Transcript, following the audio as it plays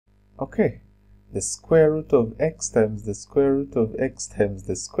Okay, the square root of x times the square root of x times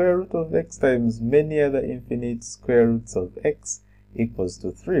the square root of x times many other infinite square roots of x equals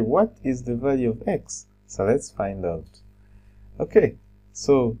to 3. What is the value of x? So let's find out. Okay,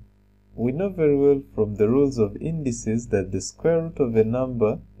 so we know very well from the rules of indices that the square root of a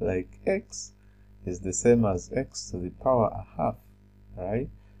number like x is the same as x to the power a half, right?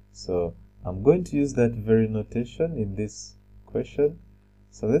 So I'm going to use that very notation in this question.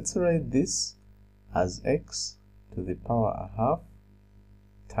 So let's write this as x to the power a half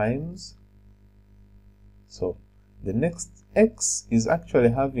times, so the next x is actually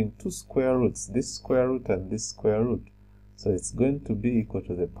having two square roots, this square root and this square root. So it's going to be equal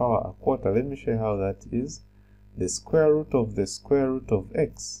to the power a quarter. Let me show you how that is. The square root of the square root of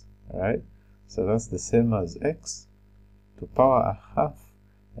x, right? So that's the same as x to power a half,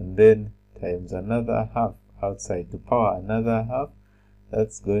 and then times another half outside to power another half.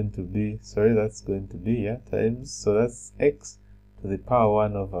 That's going to be, times, so that's x to the power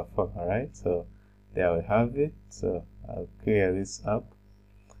 1 over 4, alright? So there we have it. So I'll clear this up.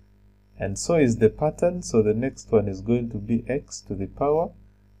 And so is the pattern. So the next one is going to be x to the power,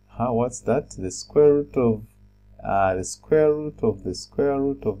 what's that? The square root of the square root of the square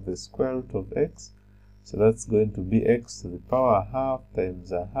root of the square root of x. So that's going to be x to the power a half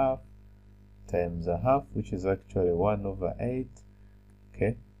times a half times a half, which is actually 1 over 8.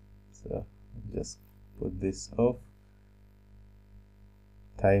 Okay, so just put this off,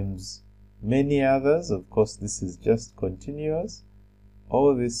 times many others. Of course, this is just continuous.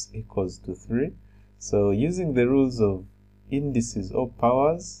 All this equals to 3. So using the rules of indices or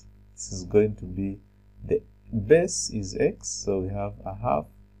powers, this is going to be, the base is x, so we have a half.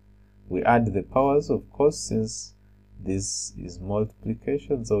 We add the powers, of course, since this is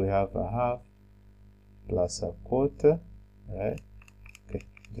multiplication, so we have a half plus a quarter, right? Okay,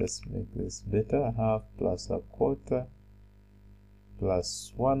 just make this better. A half plus a quarter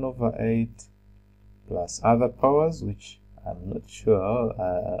plus 1 over 8 plus other powers, which I'm not sure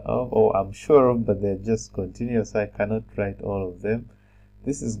of, or I'm sure of, but they're just continuous. I cannot write all of them.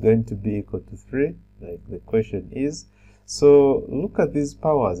 This is going to be equal to 3, like the question is. So look at these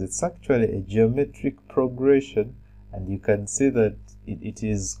powers. It's actually a geometric progression, and you can see that it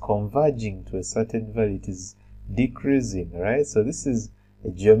is converging to a certain value. It is decreasing, right? So this is a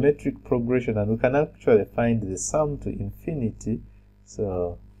geometric progression, and we can actually find the sum to infinity.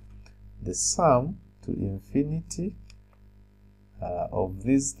 So the sum to infinity of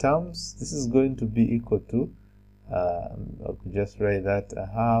these terms, this is going to be equal to, I could just write that a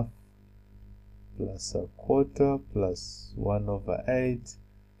half plus a quarter plus 1 over 8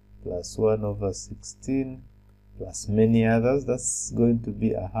 plus 1 over 16 plus many others. That's going to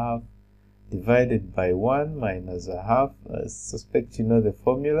be a half divided by 1 minus a half. I suspect you know the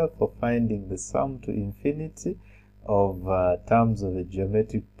formula for finding the sum to infinity of terms of a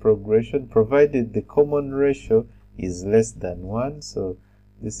geometric progression, provided the common ratio is less than 1. So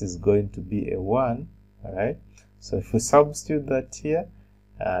this is going to be a 1, all right? So if we substitute that here,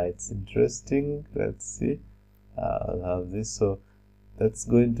 it's interesting. Let's see. I'll have this. So that's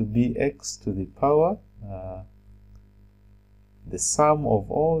going to be x to the power. The sum of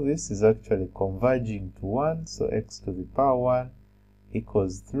all this is actually converging to 1. So x to the power 1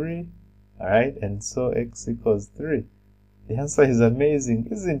 equals 3. All right. And so x equals 3. The answer is amazing,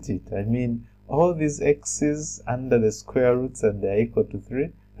 isn't it? I mean, all these x's under the square roots, and they're equal to 3.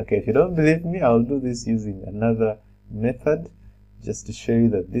 Okay, if you don't believe me, I'll do this using another method just to show you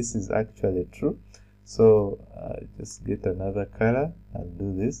that this is actually true. So just get another color and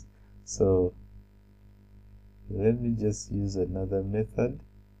do this. So let me just use another method,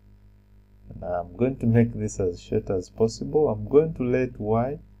 and I'm going to make this as short as possible. I'm going to let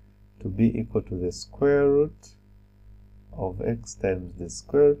y to be equal to the square root of x times the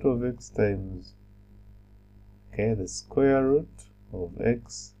square root of x times, okay, the square root of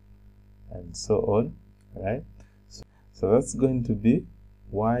x, and so on, right? So that's going to be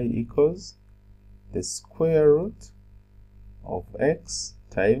y equals the square root of x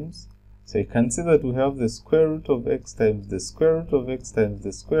times, so you can see that we have the square root of x times the square root of x times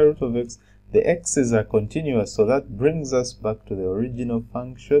the square root of x. The x's are continuous, so that brings us back to the original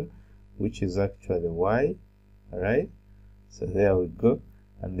function, which is actually y, all right? So there we go.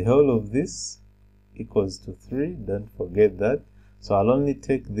 And the whole of this equals to 3. Don't forget that. So I'll only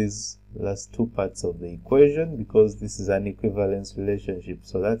take these last two parts of the equation because this is an equivalence relationship.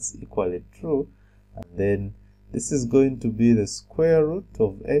 So that's equally true. And then this is going to be the square root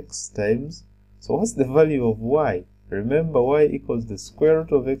of x times. So what's the value of y? Remember, y equals the square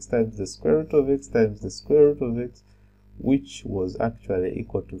root of x times the square root of x times the square root of x, which was actually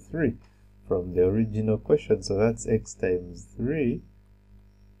equal to 3 from the original question. So that's x times 3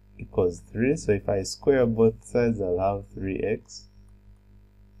 equals 3. So if I square both sides, I'll have 3x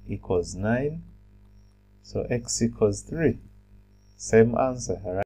equals 9. So x equals 3. Same answer, alright?